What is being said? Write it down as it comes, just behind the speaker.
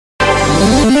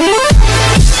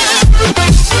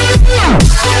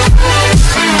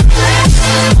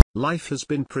life has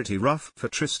been pretty rough for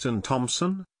Tristan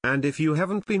Thompson, and if you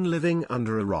haven't been living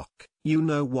under a rock, you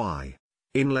know why.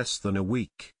 In less than a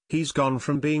week, he's gone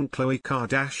from being Khloe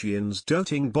Kardashian's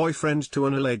doting boyfriend to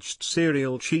an alleged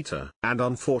serial cheater. And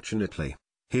unfortunately,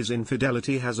 his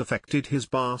infidelity has affected his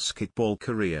basketball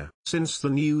career. Since the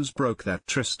news broke that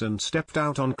Tristan stepped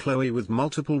out on Khloe with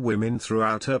multiple women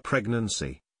throughout her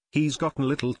pregnancy, he's gotten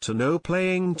little to no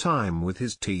playing time with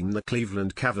his team, the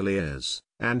Cleveland Cavaliers,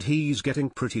 and he's getting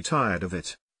pretty tired of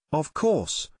it. Of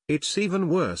course, it's even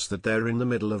worse that they're in the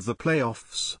middle of the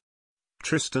playoffs.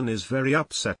 Tristan is very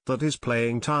upset that his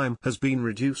playing time has been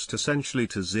reduced essentially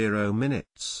to 0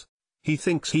 minutes. He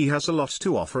thinks he has a lot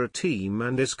to offer a team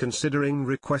and is considering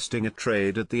requesting a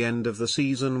trade at the end of the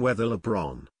season whether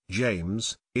LeBron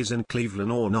James is in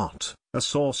Cleveland or not. A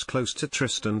source close to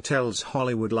Tristan tells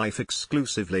Hollywood Life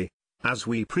exclusively, "As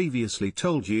we previously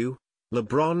told you,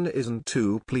 LeBron isn't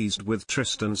too pleased with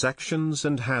Tristan's actions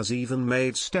and has even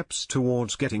made steps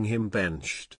towards getting him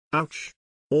benched." Ouch.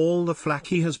 All the flack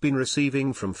he has been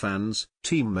receiving from fans,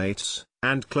 teammates,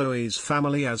 and Khloe's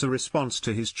family as a response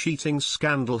to his cheating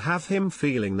scandal have him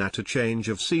feeling that a change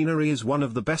of scenery is one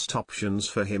of the best options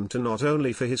for him, to not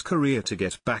only for his career to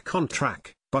get back on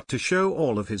track, but to show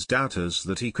all of his doubters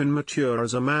that he can mature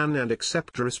as a man and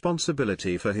accept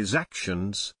responsibility for his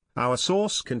actions. Our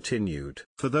source continued.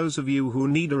 For those of you who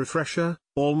need a refresher,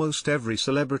 almost every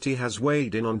celebrity has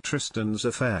weighed in on Tristan's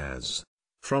affairs.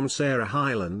 From Sarah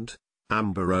Hyland,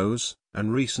 Amber Rose,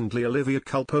 and recently Olivia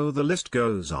Culpo, the list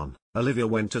goes on. Olivia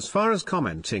went as far as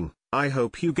commenting, "I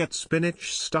hope you get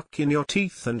spinach stuck in your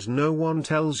teeth and no one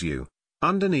tells you,"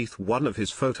 underneath one of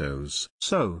his photos.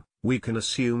 So, we can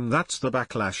assume that's the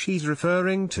backlash he's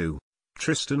referring to.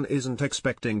 Tristan isn't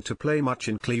expecting to play much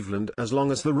in Cleveland as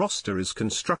long as the roster is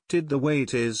constructed the way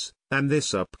it is, and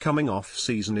this upcoming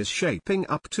off-season is shaping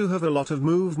up to have a lot of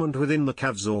movement within the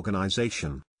Cavs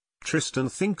organization. Tristan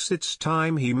thinks it's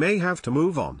time he may have to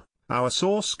move on, our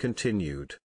source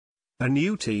continued. A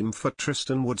new team for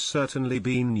Tristan would certainly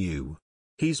be new.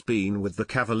 He's been with the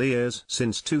Cavaliers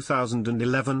since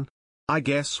 2011. I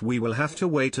guess we will have to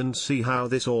wait and see how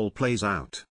this all plays out.